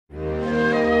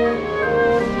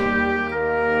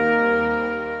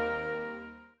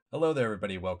Hello there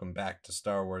everybody, welcome back to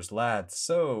Star Wars Lads.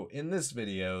 So in this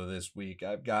video this week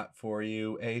I've got for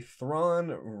you a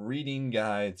Thrawn reading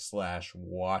guide slash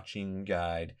watching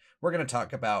guide. We're going to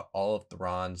talk about all of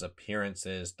Thrawn's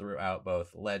appearances throughout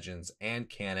both Legends and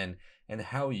Canon and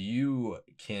how you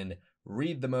can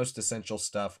read the most essential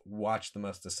stuff, watch the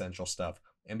most essential stuff,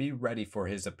 and be ready for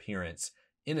his appearance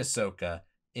in Ahsoka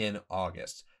in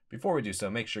August. Before we do so,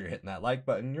 make sure you're hitting that like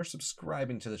button, you're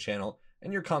subscribing to the channel,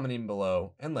 and you're commenting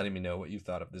below and letting me know what you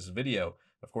thought of this video.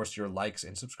 Of course, your likes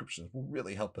and subscriptions will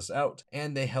really help us out,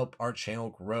 and they help our channel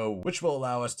grow, which will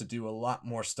allow us to do a lot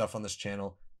more stuff on this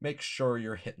channel. Make sure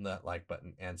you're hitting that like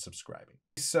button and subscribing.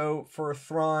 So for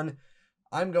Thrawn,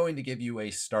 I'm going to give you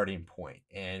a starting point,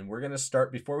 and we're going to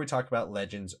start, before we talk about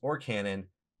Legends or Canon,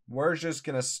 we're just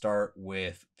going to start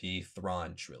with the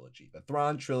Thrawn trilogy. The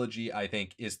Thrawn trilogy, I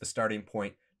think, is the starting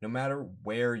point no matter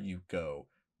where you go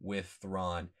with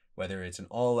Thrawn. Whether it's an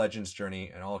all Legends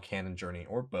journey, an all Canon journey,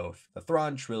 or both, the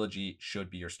Thrawn trilogy should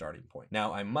be your starting point.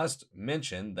 Now, I must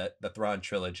mention that the Thrawn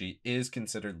trilogy is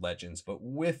considered Legends, but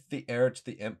with the Heir to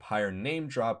the Empire name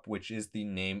drop, which is the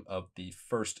name of the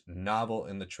first novel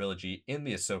in the trilogy in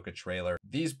the Ahsoka trailer,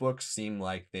 these books seem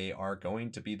like they are going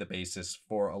to be the basis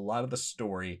for a lot of the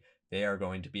story they are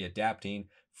going to be adapting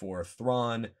for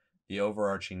Thrawn, the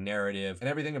overarching narrative, and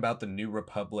everything about the New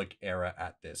Republic era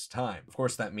at this time. Of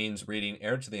course, that means reading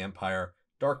Heir to the Empire,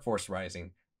 Dark Force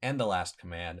Rising, and The Last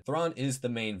Command. Thrawn is the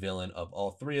main villain of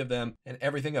all three of them, and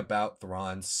everything about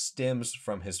Thrawn stems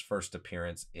from his first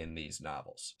appearance in these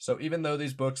novels. So even though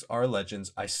these books are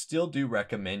Legends, I still do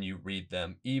recommend you read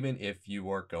them, even if you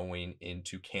are going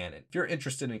into canon. If you're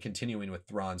interested in continuing with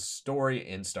Thrawn's story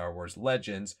in Star Wars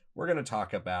Legends, we're going to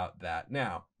talk about that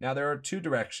now. Now, there are two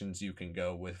directions you can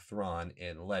go with Thrawn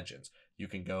in Legends. You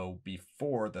can go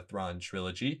before the Thrawn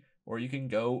trilogy, or you can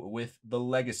go with the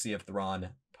legacy of Thrawn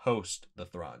post the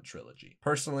Thrawn trilogy.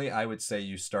 Personally, I would say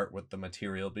you start with the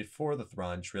material before the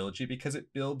Thrawn trilogy because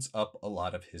it builds up a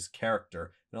lot of his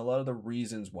character and a lot of the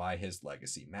reasons why his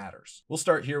legacy matters. We'll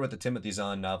start here with the Timothy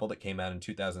Zahn novel that came out in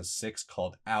 2006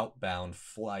 called Outbound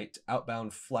Flight.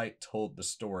 Outbound Flight told the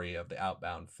story of the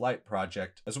Outbound Flight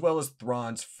project, as well as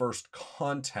Thrawn's first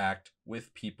contact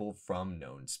with people from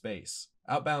known space.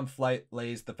 Outbound Flight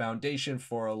lays the foundation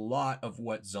for a lot of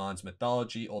what Zahn's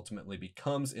mythology ultimately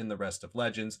becomes in the rest of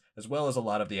Legends, as well as a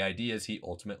lot of the ideas he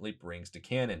ultimately brings to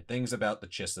canon. Things about the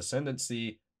Chiss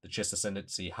Ascendancy, the Chiss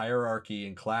Ascendancy hierarchy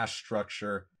and class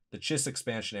structure, the Chiss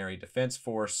Expansionary Defense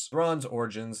Force, Thrawn's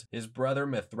origins, his brother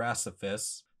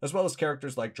Mithrasophists, as well as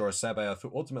characters like Jorah Sabaoth,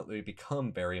 who ultimately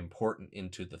become very important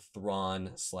into the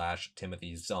Thrawn /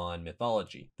 Timothy Zahn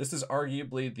mythology. This is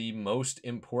arguably the most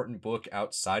important book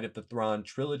outside of the Thrawn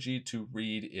trilogy to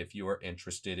read if you are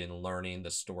interested in learning the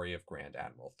story of Grand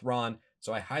Admiral Thrawn,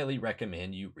 so I highly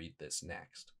recommend you read this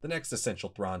next. The next essential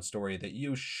Thrawn story that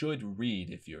you should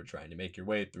read if you're trying to make your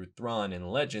way through Thrawn in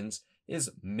Legends is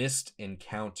Missed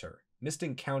Encounter. Missed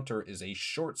Encounter is a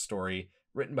short story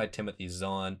written by Timothy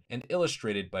Zahn and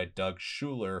illustrated by Doug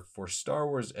Schuler for Star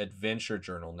Wars Adventure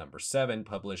Journal No. 7,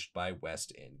 published by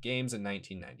West End Games in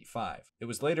 1995. It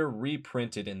was later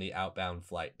reprinted in the Outbound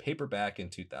Flight paperback in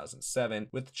 2007,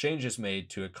 with changes made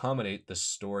to accommodate the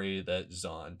story that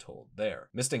Zahn told there.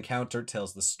 Missed Encounter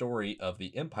tells the story of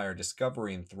the Empire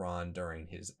discovering Thrawn during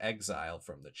his exile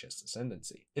from the Chiss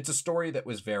Ascendancy. It's a story that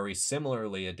was very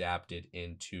similarly adapted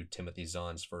into Timothy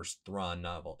Zahn's first Thrawn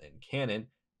novel in canon,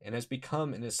 and has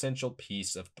become an essential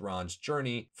piece of Thrawn's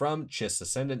journey from Chiss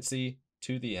Ascendancy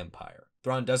to the Empire.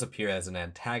 Thrawn does appear as an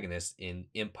antagonist in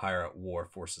Empire at War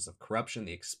Forces of Corruption,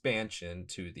 the expansion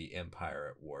to the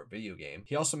Empire at War video game.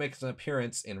 He also makes an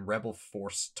appearance in Rebel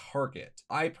Force Target.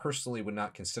 I personally would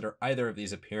not consider either of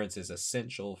these appearances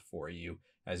essential for you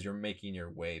as you're making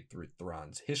your way through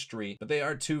Thrawn's history, but they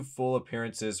are two full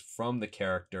appearances from the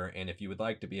character, and if you would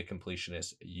like to be a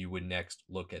completionist, you would next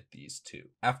look at these two.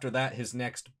 After that, his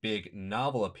next big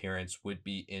novel appearance would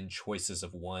be in Choices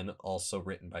of One, also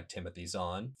written by Timothy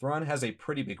Zahn. Thrawn has a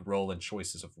pretty big role in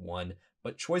Choices of One,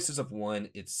 but Choices of One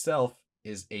itself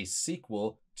is a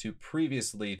sequel to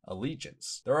previously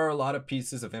Allegiance. There are a lot of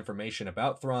pieces of information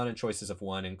about Thrawn and Choices of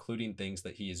One, including things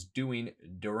that he is doing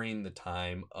during the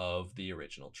time of the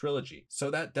original trilogy.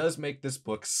 So that does make this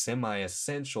book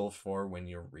semi-essential for when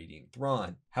you're reading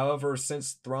Thrawn. However,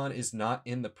 since Thrawn is not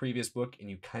in the previous book and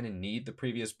you kind of need the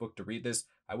previous book to read this,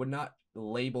 I would not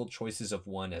label Choices of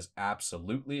One as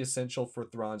absolutely essential for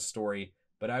Thrawn's story,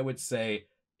 but I would say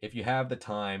if you have the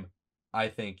time, I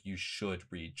think you should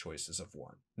read Choices of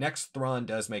One. Next, Thrawn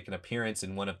does make an appearance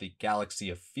in one of the Galaxy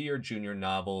of Fear Junior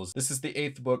novels. This is the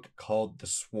 8th book called The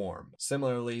Swarm.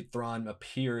 Similarly, Thrawn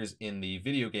appears in the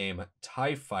video game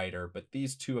TIE Fighter, but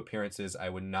these two appearances I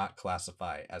would not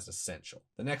classify as essential.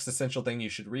 The next essential thing you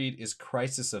should read is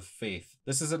Crisis of Faith.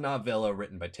 This is a novella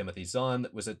written by Timothy Zahn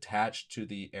that was attached to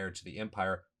the Heir to the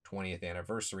Empire 20th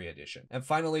Anniversary Edition. And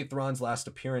finally, Thrawn's last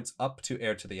appearance up to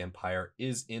Heir to the Empire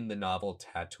is in the novel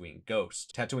Tatooine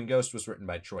Ghost. Tatooine Ghost was written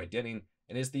by Troy Denning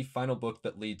and is the final book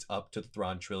that leads up to the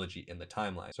Thrawn trilogy in the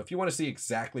timeline. So if you want to see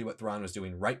exactly what Thrawn was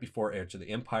doing right before Heir to the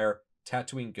Empire,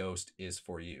 Tatooine Ghost is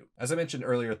for you. As I mentioned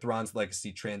earlier, Thrawn's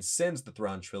legacy transcends the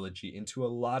Thrawn trilogy into a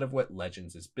lot of what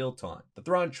Legends is built on. The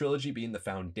Thrawn trilogy being the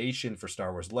foundation for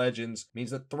Star Wars Legends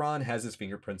means that Thrawn has his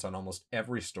fingerprints on almost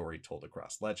every story told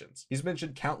across Legends. He's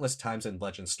mentioned countless times in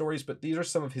Legends stories, but these are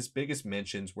some of his biggest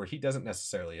mentions where he doesn't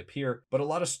necessarily appear, but a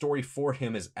lot of story for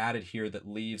him is added here that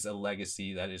leaves a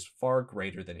legacy that is far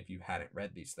greater than if you hadn't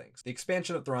read these things. The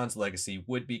expansion of Thrawn's legacy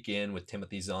would begin with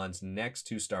Timothy Zahn's next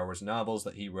 2 Star Wars novels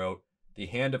that he wrote, The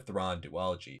Hand of Thrawn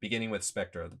duology, beginning with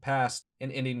Spectre of the Past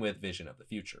and ending with Vision of the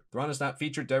Future. Thrawn is not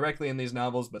featured directly in these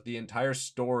novels, but the entire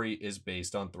story is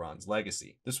based on Thrawn's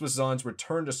legacy. This was Zahn's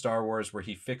return to Star Wars, where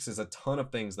he fixes a ton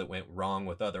of things that went wrong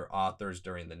with other authors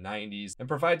during the 90s and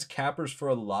provides cappers for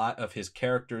a lot of his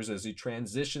characters as he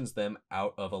transitions them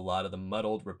out of a lot of the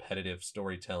muddled, repetitive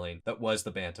storytelling that was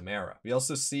the Bantam era. We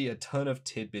also see a ton of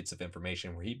tidbits of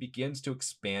information where he begins to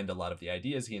expand a lot of the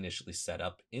ideas he initially set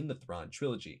up in the Thrawn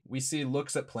trilogy. We see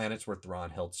looks at planets where Thrawn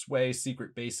held sway,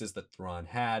 secret bases that Thrawn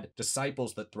had,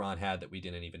 disciples that Thrawn had that we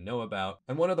didn't even know about,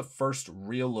 and one of the first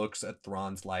real looks at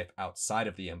Thrawn's life outside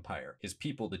of the Empire, his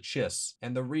people, the Chiss,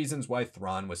 and the reasons why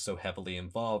Thrawn was so heavily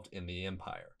involved in the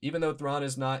Empire. Even though Thrawn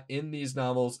is not in these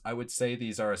novels, I would say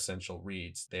these are essential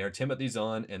reads. They are Timothy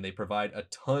Zahn, and they provide a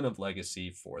ton of legacy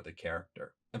for the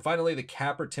character. And finally, the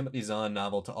capper Timothy Zahn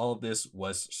novel to all of this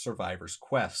was Survivor's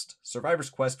Quest. Survivor's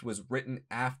Quest was written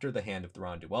after the Hand of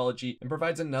Thrawn duology and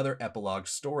provides another epilogue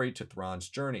story to Thrawn's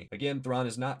journey. Again, Thrawn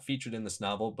is not featured in this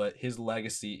novel, but his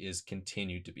legacy is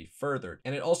continued to be furthered.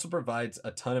 And it also provides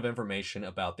a ton of information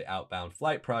about the Outbound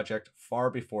Flight project far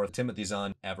before Timothy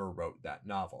Zahn ever wrote that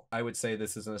novel. I would say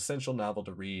this is an essential novel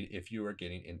to read if you are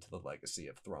getting into the legacy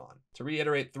of Thrawn. To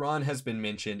reiterate, Thrawn has been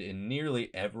mentioned in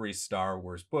nearly every Star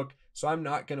Wars book, so I'm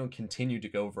not going to continue to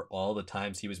go over all the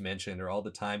times he was mentioned or all the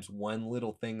times one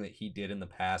little thing that he did in the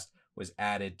past was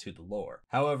added to the lore.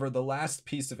 However, the last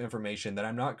piece of information that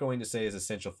I'm not going to say is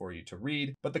essential for you to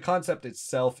read, but the concept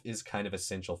itself is kind of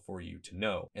essential for you to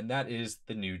know, and that is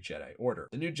the New Jedi Order.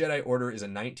 The New Jedi Order is a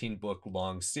 19-book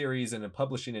long series and a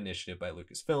publishing initiative by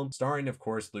Lucasfilm, starring, of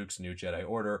course, Luke's New Jedi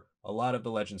Order, a lot of the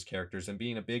Legends characters, and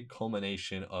being a big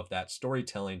culmination of that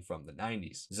storytelling from the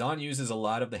 90s. Zahn uses a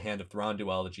lot of the Hand of Thrawn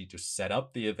duology to set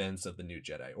up the events of the New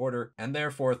Jedi Order, and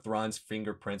therefore Thrawn's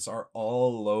fingerprints are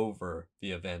all over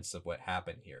the events of what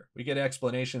happened here. We get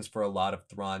explanations for a lot of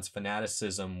Thrawn's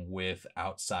fanaticism with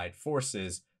outside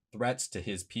forces, threats to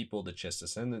his people, the Chiss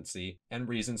ascendancy, and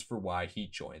reasons for why he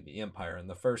joined the Empire in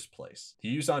the first place.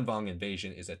 The Yuuzhan Vong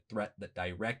invasion is a threat that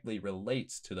directly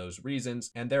relates to those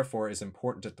reasons and therefore is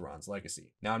important to Thrawn's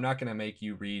legacy. Now, I'm not going to make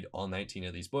you read all 19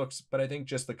 of these books, but I think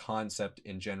just the concept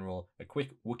in general, a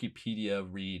quick Wikipedia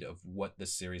read of what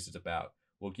this series is about,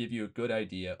 will give you a good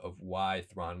idea of why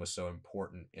Thrawn was so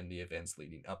important in the events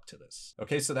leading up to this.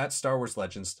 Okay, so that's Star Wars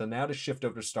Legends. So now to shift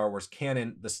over to Star Wars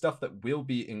canon, the stuff that will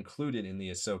be included in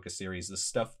the Ahsoka series, the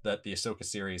stuff that the Ahsoka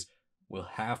series will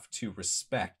have to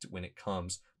respect when it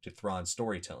comes to Thrawn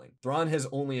storytelling. Thrawn has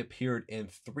only appeared in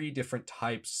 3 different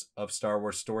types of Star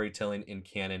Wars storytelling in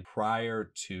canon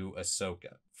prior to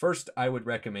Ahsoka. First, I would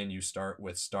recommend you start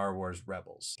with Star Wars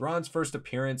Rebels. Thrawn's first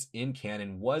appearance in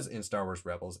canon was in Star Wars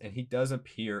Rebels, and he does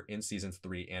appear in seasons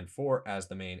 3 and 4 as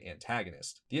the main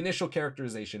antagonist. The initial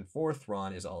characterization for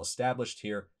Thrawn is all established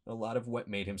here, and a lot of what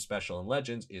made him special in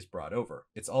Legends is brought over.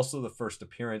 It's also the first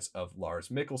appearance of Lars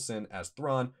Mikkelsen as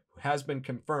Thrawn, who has been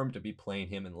confirmed to be playing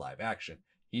him in live action.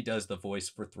 He does the voice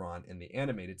for Thrawn in the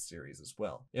animated series as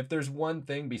well. If there's one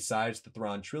thing besides the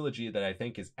Thrawn trilogy that I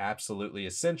think is absolutely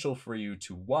essential for you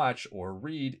to watch or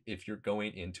read if you're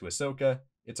going into Ahsoka,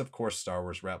 it's of course Star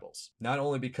Wars Rebels. Not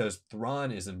only because Thrawn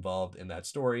is involved in that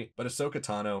story, but Ahsoka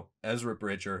Tano, Ezra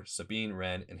Bridger, Sabine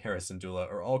Wren, and Hera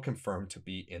Syndulla are all confirmed to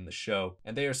be in the show,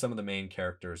 and they are some of the main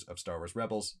characters of Star Wars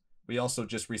Rebels, We also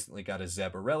just recently got a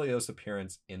Zeb Orrelios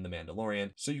appearance in The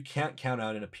Mandalorian, so you can't count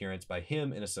out an appearance by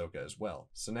him in Ahsoka as well.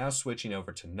 So now switching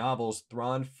over to novels,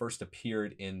 Thrawn first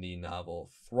appeared in the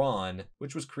novel Thrawn,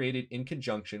 which was created in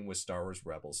conjunction with Star Wars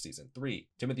Rebels Season 3.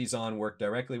 Timothy Zahn worked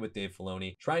directly with Dave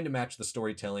Filoni, trying to match the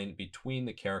storytelling between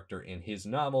the character in his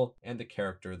novel and the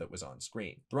character that was on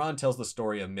screen. Thrawn tells the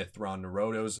story of Mithran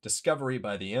Naruto's discovery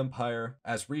by the Empire,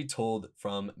 as retold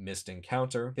from Missed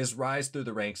Encounter, his rise through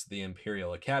the ranks of the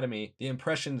Imperial Academy, the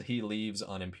impression he leaves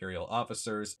on Imperial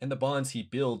officers, and the bonds he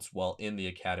builds while in the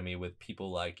Academy with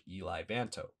people like Eli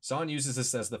Vanto. Zahn uses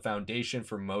this as the foundation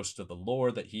for most of the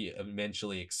lore that he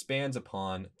eventually expands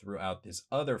upon throughout his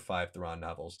other 5 Thrawn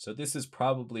novels, so this is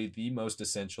probably the most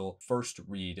essential first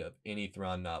read of any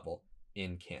Thrawn novel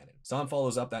in canon. Zahn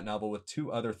follows up that novel with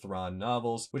 2 other Thrawn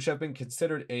novels, which have been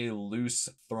considered a loose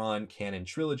Thrawn canon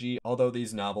trilogy, although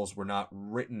these novels were not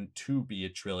written to be a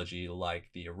trilogy like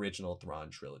the original Thrawn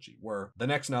trilogy were. The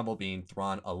next novel being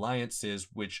Thrawn Alliances,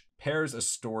 which pairs a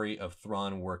story of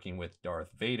Thrawn working with Darth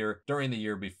Vader during the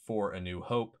year before A New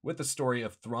Hope, with the story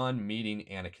of Thrawn meeting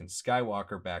Anakin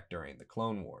Skywalker back during the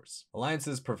Clone Wars.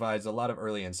 Alliances provides a lot of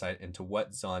early insight into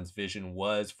what Zahn's vision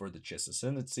was for the Chiss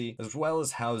Ascendancy, as well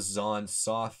as how Zahn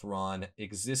saw Thrawn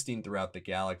existing throughout the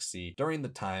galaxy during the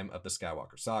time of the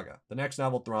Skywalker saga. The next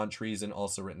novel, Thrawn Treason,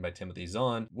 also written by Timothy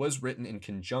Zahn, was written in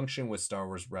conjunction with Star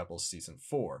Wars Rebels Season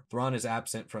 4. Thrawn is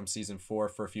absent from Season 4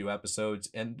 for a few episodes,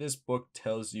 and this book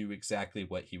tells you exactly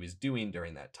what he was doing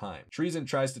during that time. Treason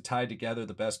tries to tie together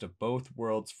the best of both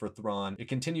worlds for Thrawn. It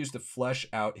continues to flesh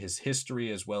out his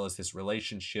history as well as his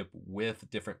relationship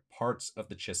with different parts of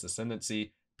the Chiss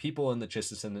Ascendancy, people in the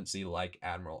Chiss Ascendancy like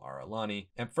Admiral Aralani,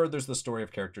 and furthers the story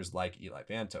of characters like Eli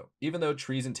Vanto. Even though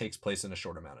Treason takes place in a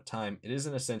short amount of time, it is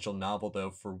an essential novel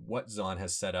though for what Zahn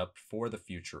has set up for the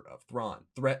future of Thrawn.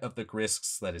 Threat of the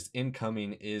Grisks that is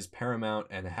incoming is paramount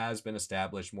and has been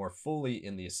established more fully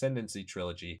in the Ascendancy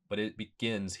trilogy, but it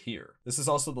begins here. This is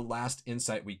also the last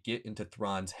insight we get into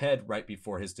Thrawn's head right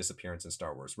before his disappearance in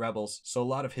Star Wars Rebels, so a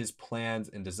lot of his plans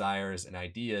and desires and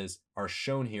ideas are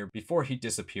shown here before he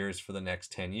disappears for the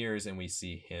next 10 years and we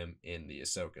see him in the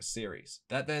Ahsoka series.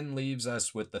 That then leaves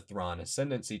us with the Thrawn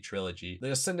Ascendancy trilogy.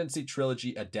 The Ascendancy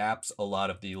trilogy adapts a lot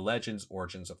of the Legends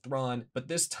origins of Thrawn, but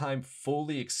this time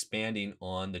fully expanding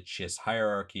on the Chiss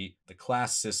hierarchy, the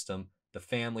class system, the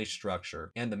family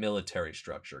structure, and the military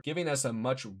structure, giving us a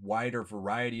much wider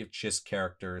variety of Chiss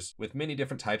characters with many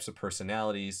different types of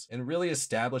personalities, and really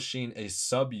establishing a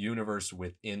sub-universe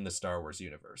within the Star Wars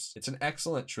universe. It's an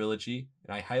excellent trilogy,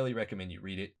 and I highly recommend you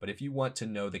read it, but if you want to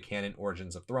know the canon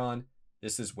origins of Thrawn,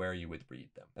 this is where you would read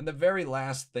them. And the very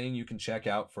last thing you can check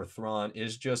out for Thrawn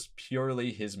is just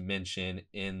purely his mention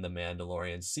in The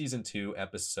Mandalorian Season 2,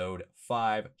 Episode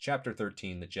 5, Chapter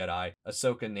 13, The Jedi.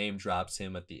 Ahsoka name drops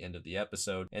him at the end of the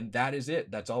episode, and that is it.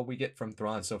 That's all we get from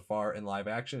Thrawn so far in live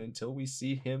action until we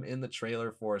see him in the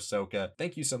trailer for Ahsoka.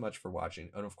 Thank you so much for watching,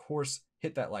 and of course,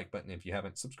 hit that like button if you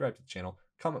haven't, subscribe to the channel,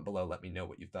 comment below, let me know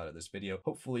what you thought of this video.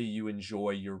 Hopefully you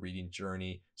enjoy your reading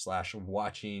journey /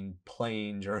 watching,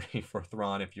 playing journey for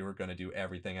Thrawn if you were going to do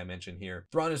everything I mentioned here.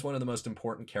 Thrawn is one of the most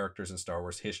important characters in Star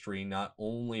Wars history, not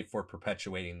only for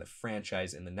perpetuating the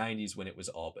franchise in the 90s when it was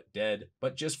all but dead,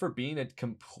 but just for being a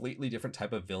completely different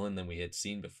type of villain than we had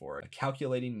seen before. A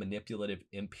calculating, manipulative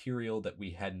Imperial that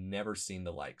we had never seen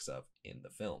the likes of in the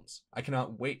films. I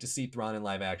cannot wait to see Thrawn in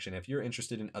live action. If you're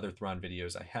interested in other Thrawn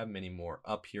videos, I have many more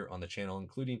up here on the channel,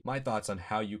 including my thoughts on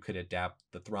how you could adapt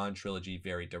the Thrawn trilogy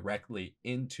very directly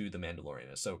into The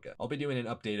Mandalorian Ahsoka. I'll be doing an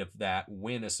update of that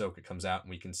when Ahsoka comes out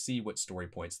and we can see what story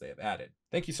points they have added.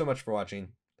 Thank you so much for watching,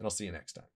 and I'll see you next time.